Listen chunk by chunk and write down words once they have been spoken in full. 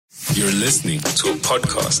You're listening to a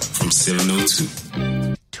podcast from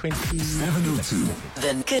 702. 702.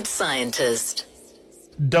 The Good Scientist.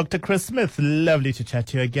 Dr. Chris Smith, lovely to chat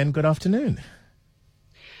to you again. Good afternoon.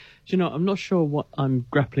 You know, I'm not sure what I'm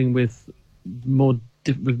grappling with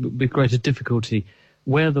with greater difficulty,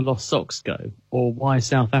 where the lost socks go, or why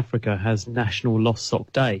South Africa has National Lost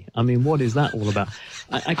Sock Day. I mean, what is that all about?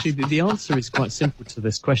 Actually, the answer is quite simple to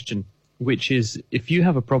this question, which is if you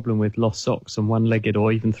have a problem with lost socks and one-legged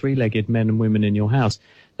or even three-legged men and women in your house,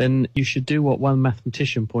 then you should do what one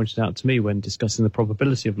mathematician pointed out to me when discussing the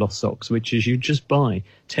probability of lost socks, which is you just buy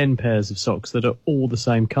 10 pairs of socks that are all the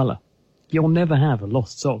same colour. You'll never have a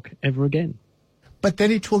lost sock ever again. But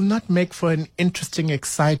then it will not make for an interesting,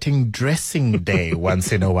 exciting dressing day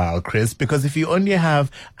once in a while, Chris, because if you only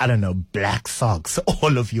have, I don't know, black socks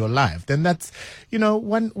all of your life, then that's, you know,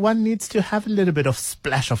 one needs to have a little bit of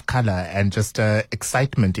splash of color and just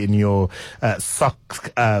excitement in your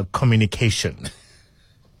sock communication.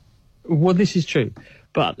 Well, this is true.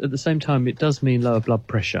 But at the same time, it does mean lower blood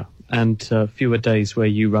pressure and fewer days where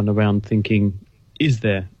you run around thinking, is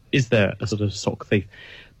there a sort of sock thief?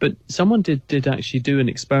 But someone did actually do an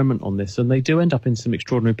experiment on this, and they do end up in some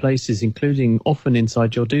extraordinary places, including often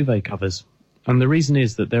inside your duvet covers. And the reason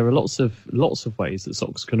is that there are lots of ways that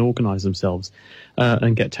socks can organise themselves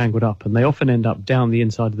and get tangled up, and they often end up down the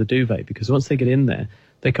inside of the duvet because once they get in there,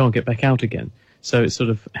 they can't get back out again. So it's sort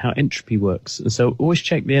of how entropy works. And so always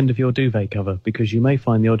check the end of your duvet cover because you may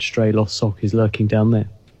find the odd stray lost sock is lurking down there.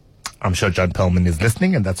 I'm sure John Perlman is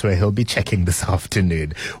listening, and that's where he'll be checking this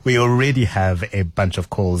afternoon. We already have a bunch of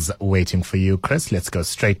calls waiting for you, Chris. Let's go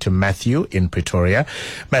straight to Matthew in Pretoria.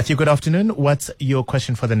 Matthew, good afternoon. What's your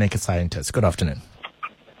question for the Naked Scientist? Good afternoon.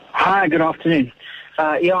 Hi, good afternoon.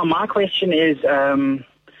 My question is,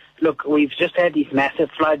 look, we've just had these massive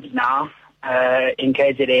floods now in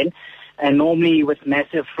KZN, and normally with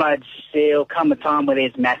massive floods, there'll come a time where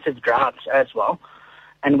there's massive droughts as well.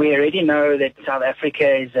 And we already know that South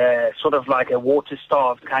Africa is sort of like a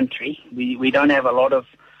water-starved country. We don't have a lot of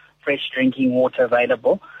fresh drinking water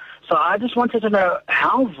available. So I just wanted to know,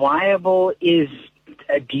 how viable is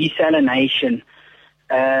desalination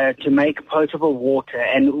to make potable water?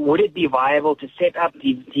 And would it be viable to set up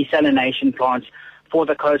the desalination plants for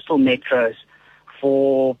the coastal metros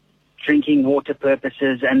for drinking water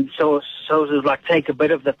purposes and so sort of like take a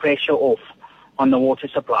bit of the pressure off on the water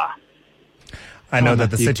supply? I know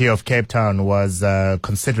that the city of Cape Town was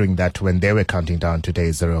considering that when they were counting down to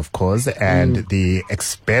day zero, of course, and the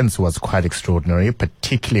expense was quite extraordinary,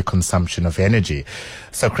 particularly consumption of energy.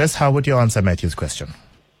 So, Chris, how would you answer Matthew's question?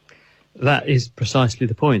 That is precisely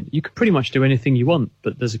the point. You could pretty much do anything you want,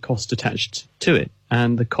 but there's a cost attached to it.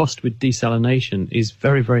 And the cost with desalination is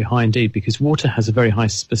very, very high indeed because water has a very high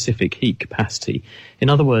specific heat capacity. In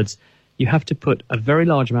other words, you have to put a very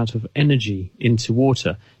large amount of energy into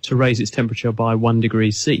water to raise its temperature by 1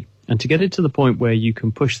 degree C. And to get it to the point where you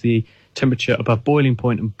can push the temperature above boiling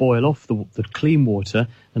point and boil off the clean water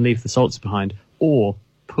and leave the salts behind, or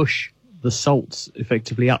push the salts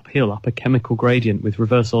effectively uphill, up a chemical gradient with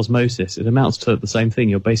reverse osmosis, it amounts to the same thing.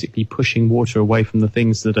 You're basically pushing water away from the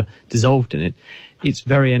things that are dissolved in it. It's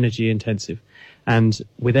very energy intensive. And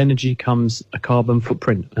with energy comes a carbon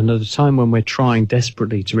footprint. And at a time when we're trying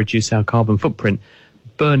desperately to reduce our carbon footprint,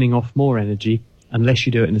 burning off more energy, unless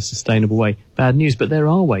you do it in a sustainable way, bad news. But there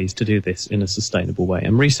are ways to do this in a sustainable way.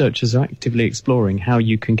 And researchers are actively exploring how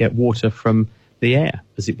you can get water from the air,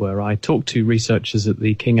 as it were. I talked to researchers at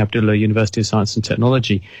the King Abdullah University of Science and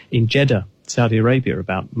Technology in Jeddah, Saudi Arabia,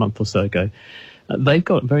 about a month or so ago. They've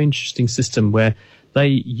got a very interesting system where they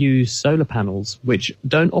use solar panels, which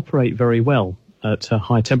don't operate very well at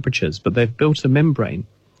high temperatures, but they've built a membrane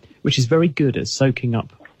which is very good at soaking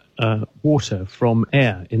up water from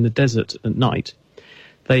air in the desert at night.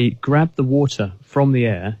 They grab the water from the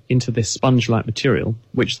air into this sponge-like material,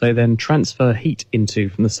 which they then transfer heat into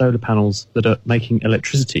from the solar panels that are making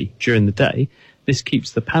electricity during the day. This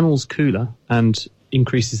keeps the panels cooler and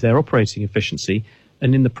increases their operating efficiency,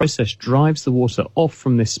 and in the process drives the water off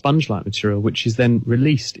from this sponge-like material, which is then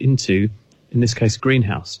released into, in this case, a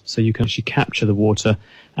greenhouse. So you can actually capture the water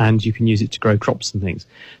and you can use it to grow crops and things.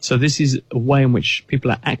 So this is a way in which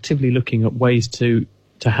people are actively looking at ways to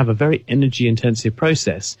have a very energy-intensive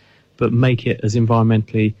process, but make it as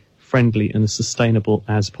environmentally friendly and as sustainable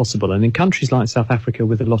as possible. And in countries like South Africa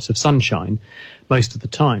with a lot of sunshine most of the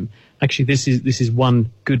time, actually this is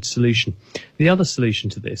one good solution. The other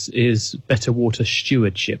solution to this is better water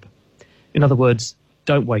stewardship. In other words,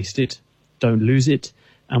 don't waste it, don't lose it,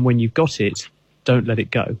 and when you've got it, don't let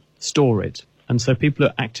it go, store it. And so people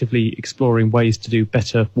are actively exploring ways to do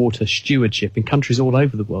better water stewardship in countries all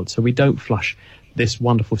over the world, so we don't flush this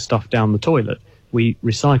wonderful stuff down the toilet. We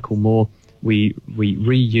recycle more, we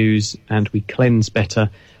reuse, and we cleanse better,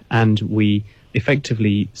 and we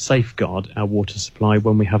effectively safeguard our water supply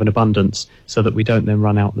when we have an abundance so that we don't then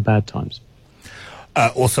run out in the bad times.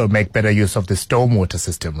 Also make better use of the stormwater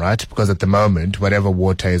system, right? Because at the moment, whatever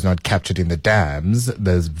water is not captured in the dams,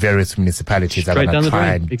 there's various municipalities that are going to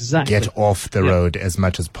try and get off the road as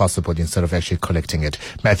much as possible instead of actually collecting it.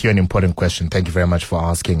 Matthew, an important question. Thank you very much for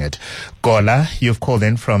asking it. Gola, you've called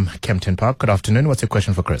in from Kempton Park. Good afternoon. What's your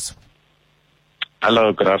question for Chris?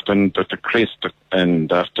 Hello, good afternoon, Dr. Chris, and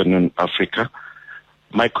afternoon, Africa.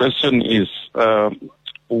 My question is,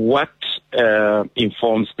 what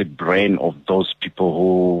informs the brain of those people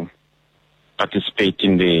who participate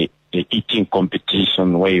in the eating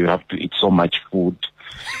competition where you have to eat so much food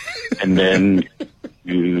and then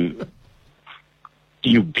you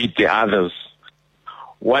beat the others?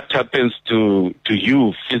 What happens to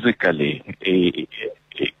you physically?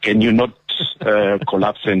 Can you not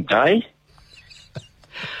collapse and die?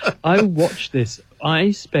 I watched this.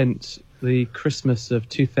 I spent the Christmas of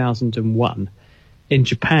 2001 in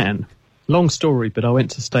Japan. Long story, but I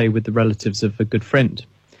went to stay with the relatives of a good friend.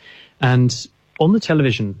 And on the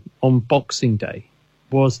television on Boxing Day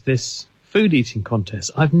was this food eating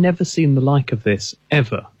contest. I've never seen the like of this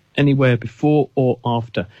ever, anywhere before or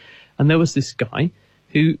after. And there was this guy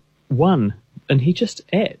who won, and he just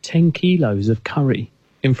ate 10 kilos of curry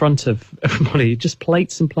in front of everybody, just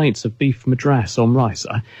plates and plates of beef madras on rice.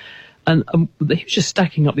 And he was just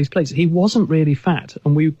stacking up these plates. He wasn't really fat,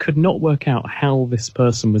 and we could not work out how this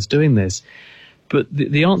person was doing this. But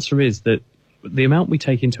the answer is that the amount we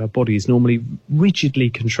take into our body is normally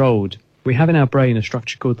rigidly controlled. We have in our brain a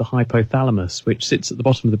structure called the hypothalamus, which sits at the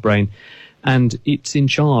bottom of the brain, and it's in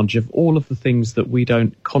charge of all of the things that we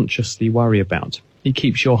don't consciously worry about. It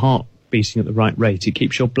keeps your heart beating at the right rate. It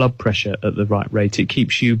keeps your blood pressure at the right rate. It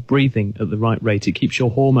keeps you breathing at the right rate. It keeps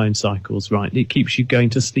your hormone cycles right. It keeps you going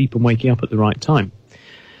to sleep and waking up at the right time.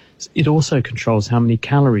 It also controls how many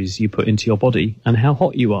calories you put into your body and how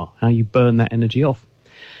hot you are, how you burn that energy off.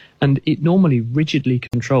 And it normally rigidly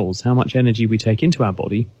controls how much energy we take into our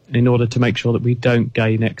body in order to make sure that we don't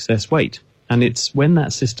gain excess weight. And it's when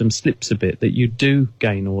that system slips a bit that you do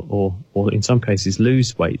gain or in some cases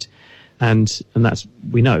lose weight. And that's,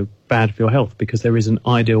 we know, bad for your health because there is an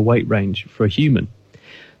ideal weight range for a human.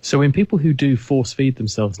 So when people who do force feed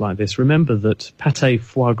themselves like this, remember that pâté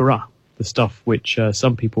foie gras, the stuff which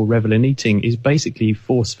some people revel in eating, is basically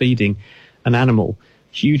force feeding an animal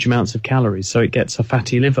huge amounts of calories so it gets a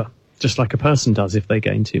fatty liver, just like a person does if they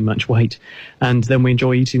gain too much weight. And then we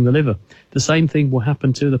enjoy eating the liver. The same thing will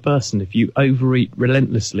happen to the person if you overeat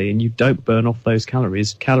relentlessly and you don't burn off those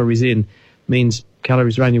calories. Calories in means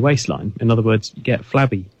calories around your waistline. In other words, you get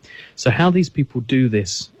flabby. So how these people do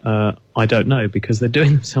this, I don't know, because they're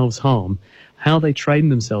doing themselves harm. How they train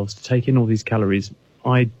themselves to take in all these calories,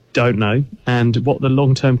 I don't know. And what the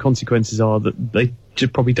long-term consequences are, that they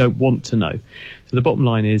probably don't want to know. So the bottom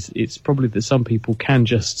line is, it's probably that some people can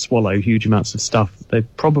just swallow huge amounts of stuff. They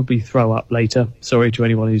probably throw up later. Sorry to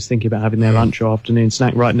anyone who's thinking about having their lunch or afternoon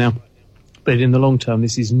snack right now. But in the long term,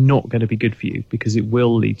 this is not going to be good for you because it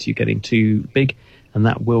will lead to you getting too big, and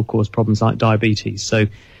that will cause problems like diabetes. So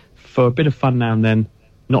for a bit of fun now and then,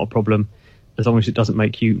 not a problem, as long as it doesn't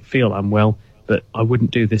make you feel unwell. But I wouldn't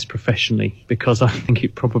do this professionally because I think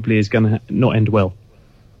it probably is going to not end well.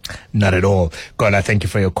 Not at all. Gola, thank you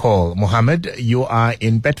for your call. Mohammed, you are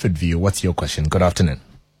in Bedfordview. What's your question? Good afternoon.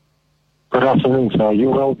 Good afternoon, sir. You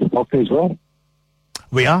well? Okay, as well?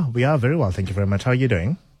 We are very well. Thank you very much. How are you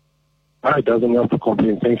doing? It doesn't have to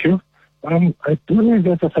complain. Thank you. I don't know if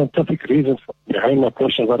there's a scientific reason behind my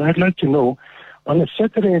question, but I'd like to know, on a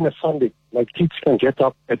Saturday and a Sunday, like kids can get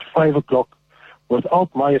up at 5 o'clock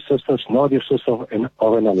without my assistance, nor the assistance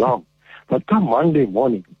of an alarm. But come Monday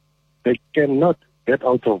morning, they cannot get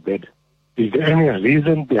out of bed. Is there any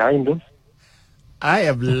reason behind this? I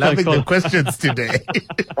am loving the questions today.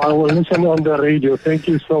 I will listen on the radio. Thank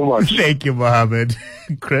you so much. Thank you, Mohammed.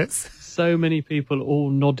 Chris? So many people all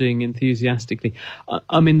nodding enthusiastically.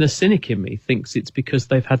 I mean, the cynic in me thinks it's because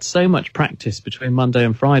they've had so much practice between Monday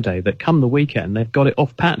and Friday that come the weekend, they've got it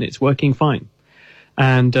off pat and it's working fine.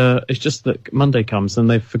 And it's just that Monday comes and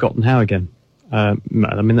they've forgotten how again. I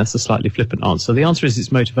mean, that's a slightly flippant answer. The answer is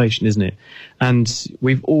it's motivation, isn't it? And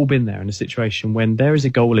we've all been there in a situation when there is a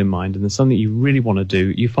goal in mind and there's something you really want to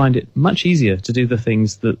do. You find it much easier to do the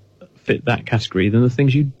things that fit that category than the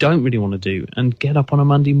things you don't really want to do, and get up on a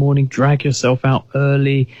Monday morning, drag yourself out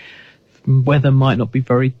early, weather might not be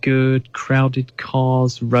very good, crowded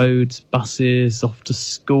cars, roads, buses, off to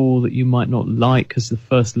school that you might not like because the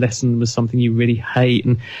first lesson was something you really hate.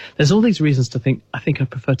 And there's all these reasons to think, I think I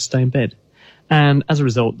prefer to stay in bed. And as a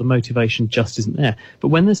result, the motivation just isn't there. But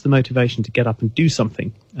when there's the motivation to get up and do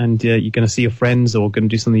something, and you're going to see your friends or going to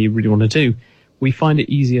do something you really want to do, we find it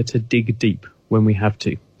easier to dig deep when we have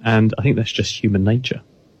to. And I think that's just human nature.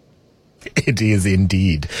 It is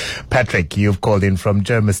indeed. Patrick, you've called in from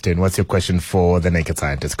Germiston. What's your question for the Naked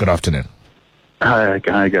Scientist? Good afternoon. Hi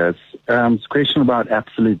guys. It's a question about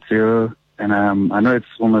absolute zero. And I know it's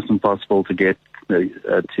almost impossible to get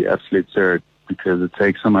to absolute zero because it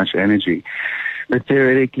takes so much energy. But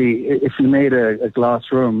theoretically, if you made a glass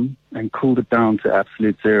room and cooled it down to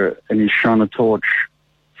absolute zero and you shone a torch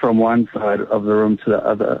from one side of the room to the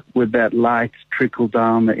other, would that light trickle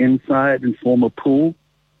down the inside and form a pool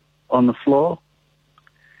on the floor?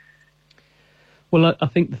 Well, I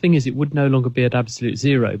think the thing is it would no longer be at absolute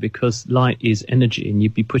zero because light is energy and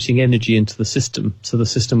you'd be putting energy into the system, so the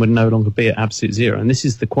system would no longer be at absolute zero. And this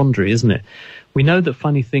is the quandary, isn't it? We know that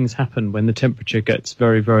funny things happen when the temperature gets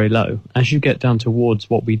very, very low. As you get down towards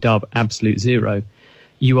what we dub absolute zero,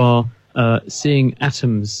 you are seeing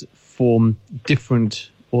atoms form different,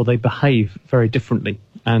 or they behave very differently.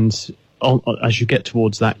 And as you get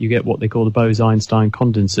towards that, you get what they call the Bose-Einstein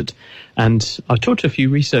condensate. And I've talked to a few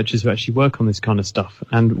researchers who actually work on this kind of stuff,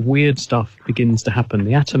 and weird stuff begins to happen.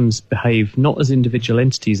 The atoms behave not as individual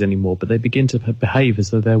entities anymore, but they begin to behave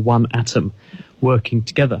as though they're one atom working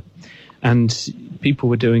together. And people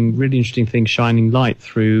were doing really interesting things, shining light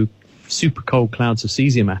through super cold clouds of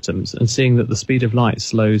cesium atoms and seeing that the speed of light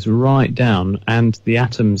slows right down and the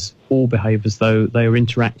atoms all behave as though they are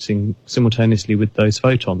interacting simultaneously with those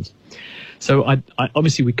photons. So I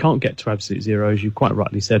obviously we can't get to absolute zero, as you quite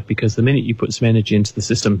rightly said, because the minute you put some energy into the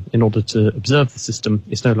system in order to observe the system,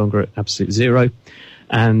 it's no longer at absolute zero,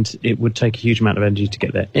 and it would take a huge amount of energy to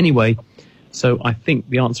get there anyway. So I think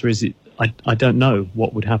the answer is I don't know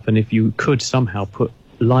what would happen if you could somehow put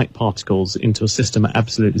light particles into a system at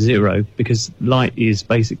absolute zero, because light is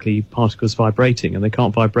basically particles vibrating, and they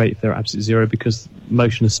can't vibrate if they're at absolute zero because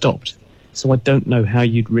motion has stopped. So I don't know how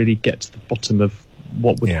you'd really get to the bottom of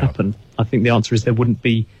what would happen. I think the answer is there wouldn't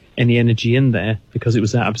be any energy in there because it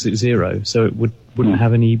was at absolute zero, so it wouldn't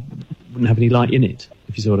have any light in it,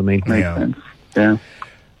 if you see what I mean. Makes sense. Yeah.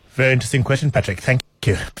 Very interesting question, Patrick. Thank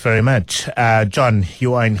you very much. John,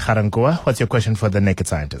 you are in Ga-Rankuwa. What's your question for the Naked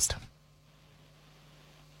Scientist?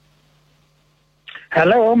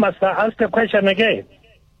 Hello, must I ask the question again?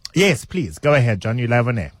 Yes, please. Go ahead, John. You're live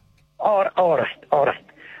on air. All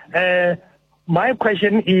right. My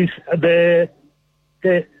question is the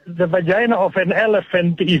vagina of an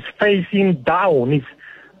elephant is facing down.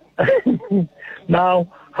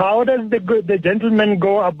 Now, how does the gentleman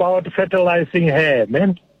go about fertilizing her,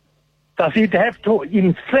 man? Does it have to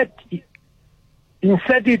insert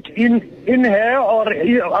it in her, or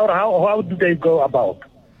how do they go about?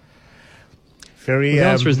 Very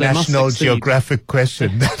National Geographic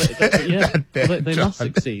question. They must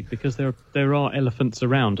succeed because there are elephants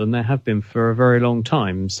around, and there have been for a very long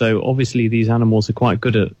time. So obviously these animals are quite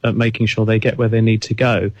good at making sure they get where they need to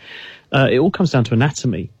go. It all comes down to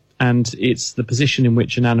anatomy, and it's the position in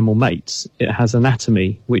which an animal mates. It has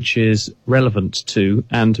anatomy which is relevant to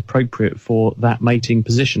and appropriate for that mating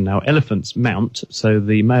position. Now, elephants mount, so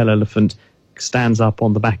the male elephant stands up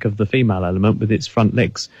on the back of the female element with its front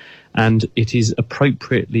legs, and it is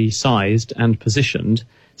appropriately sized and positioned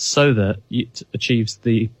so that it achieves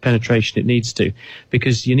the penetration it needs to,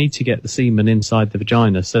 because you need to get the semen inside the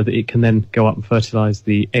vagina so that it can then go up and fertilize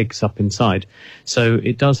the eggs up inside. So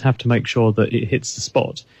it does have to make sure that it hits the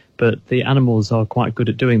spot, but the animals are quite good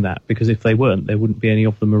at doing that, because if they weren't, there wouldn't be any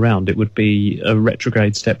of them around. It would be a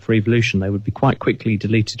retrograde step for evolution. They would be quite quickly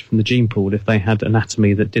deleted from the gene pool if they had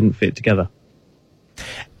anatomy that didn't fit together.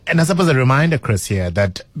 And I suppose a reminder, Chris, here,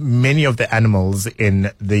 that many of the animals in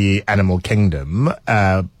the animal kingdom,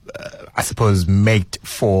 I suppose, mate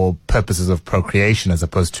for purposes of procreation as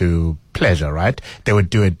opposed to pleasure, right? They would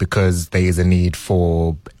do it because there is a need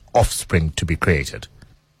for offspring to be created.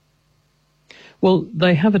 Well,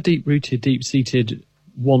 they have a deep-rooted, deep-seated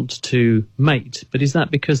want to mate, but is that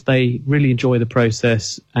because they really enjoy the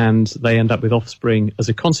process and they end up with offspring as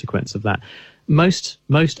a consequence of that? Most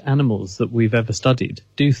animals that we've ever studied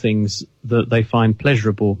do things that they find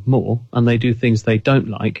pleasurable more, and they do things they don't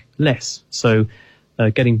like less. So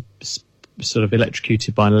getting sort of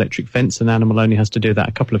electrocuted by an electric fence, an animal only has to do that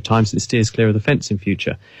a couple of times and it steers clear of the fence in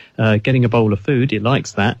future. Getting a bowl of food, it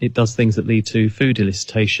likes that. It does things that lead to food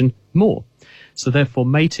elicitation more. So therefore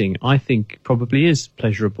mating, I think, probably is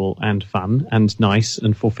pleasurable and fun and nice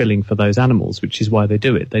and fulfilling for those animals, which is why they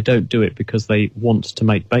do it. They don't do it because they want to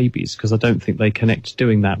make babies, because I don't think they connect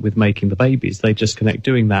doing that with making the babies. They just connect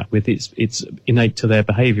doing that with it's innate to their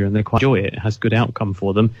behaviour, and they quite enjoy it. It has good outcome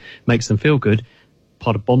for them, makes them feel good,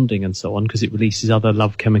 part of bonding and so on, because it releases other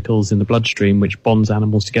love chemicals in the bloodstream which bonds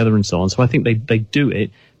animals together and so on. So I think they do it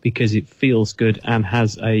because it feels good and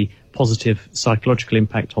has a positive psychological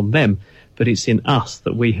impact on them. But it's in us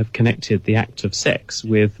that we have connected the act of sex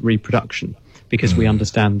with reproduction, because we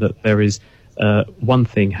understand that there is one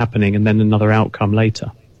thing happening and then another outcome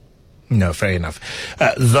later. No, fair enough.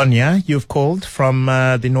 Zonia, you've called from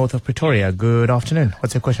the north of Pretoria. Good afternoon.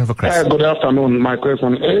 What's your question for Chris? Good afternoon. My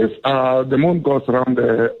question is, the moon goes around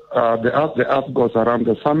the earth goes around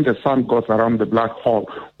the sun goes around the black hole.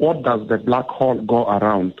 What does the black hole go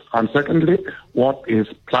around? And secondly, what is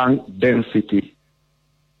Planck density?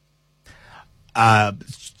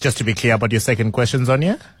 Just to be clear about your second question,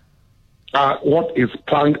 Zonia? What is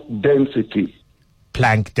Planck density?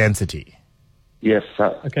 Planck density. Yes,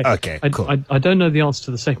 sir. Okay, cool. I don't know the answer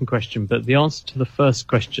to the second question, but the answer to the first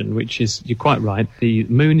question, which is, you're quite right, the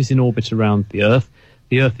moon is in orbit around the Earth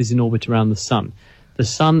is in orbit around the sun. The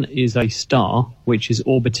sun is a star which is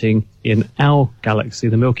orbiting in our galaxy,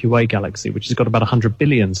 the Milky Way galaxy, which has got about 100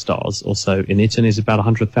 billion stars or so in it and is about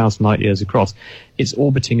 100,000 light years across. It's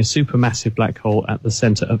orbiting a supermassive black hole at the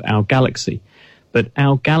center of our galaxy. But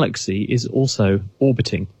our galaxy is also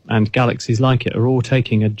orbiting, and galaxies like it are all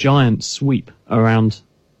taking a giant sweep around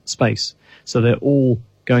space. So they're all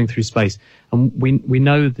going through space. And we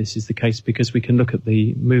know this is the case because we can look at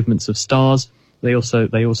the movements of stars. They also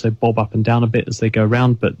bob up and down a bit as they go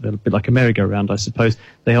around, but they're a bit like a merry-go-round, I suppose.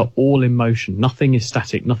 They are all in motion. Nothing is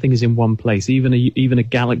static. Nothing is in one place. Even a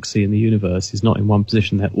galaxy in the universe is not in one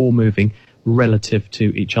position. They're all moving relative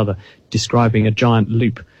to each other, describing a giant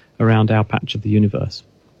loop around our patch of the universe.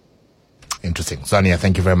 Interesting. Zonia,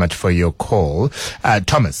 thank you very much for your call.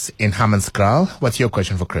 Thomas in Hammanskraal, what's your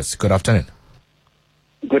question for Chris? Good afternoon.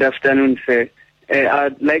 Good afternoon, sir.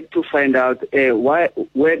 I'd like to find out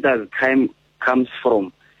where does time comes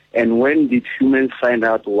from, and when did humans find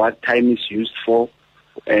out what time is used for,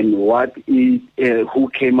 and who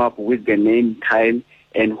came up with the name time,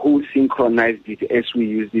 and who synchronized it as we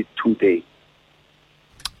use it today?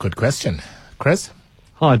 Good question. Chris?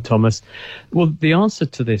 Hi, Thomas. Well, the answer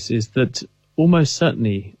to this is that almost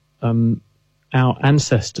certainly our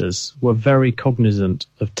ancestors were very cognizant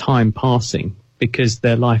of time passing because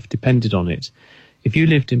their life depended on it. If you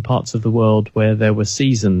lived in parts of the world where there were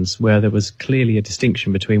seasons, where there was clearly a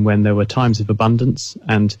distinction between when there were times of abundance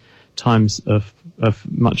and times of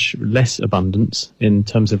much less abundance in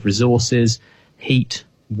terms of resources, heat,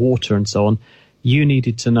 water, and so on, you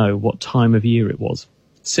needed to know what time of year it was.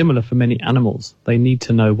 Similar for many animals. They need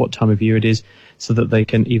to know what time of year it is so that they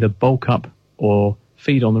can either bulk up or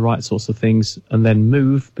feed on the right sorts of things and then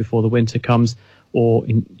move before the winter comes, or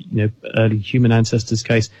in early human ancestors'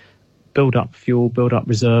 case, build up fuel, build up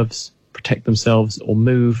reserves, protect themselves, or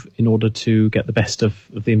move in order to get the best of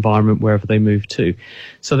the environment wherever they move to.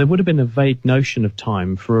 So there would have been a vague notion of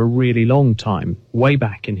time for a really long time, way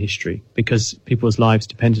back in history, because people's lives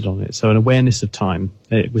depended on it. So an awareness of time,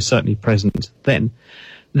 it was certainly present then.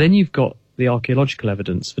 Then you've got the archaeological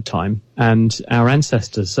evidence for time, and our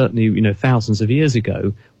ancestors, certainly, thousands of years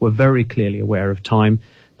ago, were very clearly aware of time.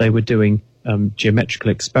 They were doing geometrical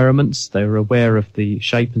experiments. They were aware of the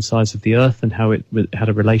shape and size of the Earth and how it had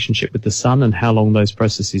a relationship with the sun and how long those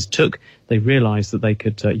processes took. They realized that they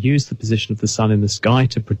could use the position of the sun in the sky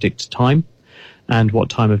to predict time and what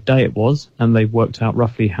time of day it was, and they worked out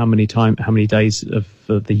roughly how many days of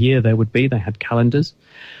the year there would be. They had calendars.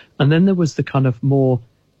 And then there was the kind of more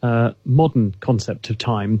modern concept of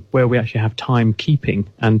time, where we actually have timekeeping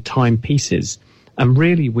and timepieces. And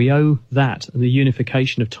really, we owe that and the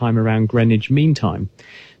unification of time around Greenwich Mean Time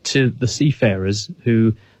to the seafarers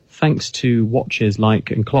who, thanks to watches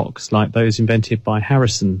and clocks like those invented by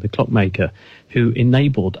Harrison, the clockmaker, who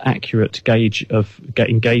enabled accurate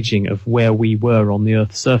engaging of where we were on the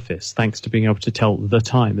Earth's surface, thanks to being able to tell the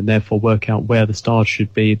time and therefore work out where the stars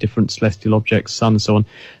should be, different celestial objects, sun and so on,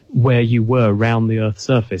 where you were around the Earth's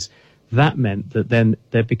surface. That meant that then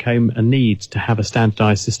there became a need to have a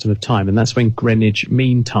standardized system of time, and that's when Greenwich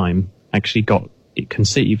Mean Time actually got it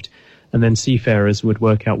conceived. And then seafarers would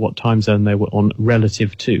work out what time zone they were on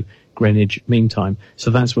relative to Greenwich Mean Time.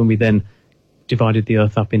 So that's when we then divided the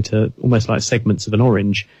Earth up into almost like segments of an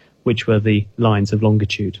orange, which were the lines of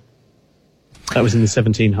longitude. That was in the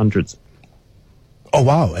 1700s. Oh,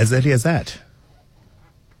 wow. As early as that?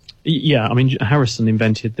 Yeah, I mean, Harrison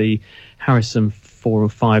invented the Harrison 4 or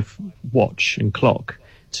 5 watch and clock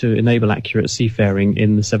to enable accurate seafaring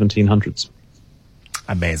in the 1700s.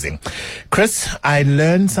 Amazing. Chris, I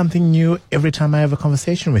learn something new every time I have a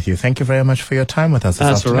conversation with you. Thank you very much for your time with us this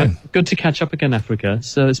afternoon. All right. Good to catch up again, Africa.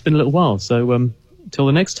 So it's been a little while. So till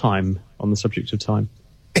the next time on the subject of time.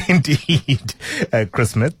 Indeed.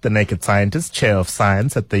 Chris Smith, the Naked Scientist, Chair of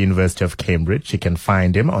Science at the University of Cambridge. You can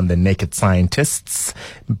find him on the Naked Scientists,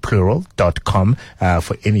 plural.com,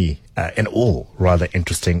 for any and all rather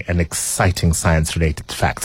interesting and exciting science-related facts.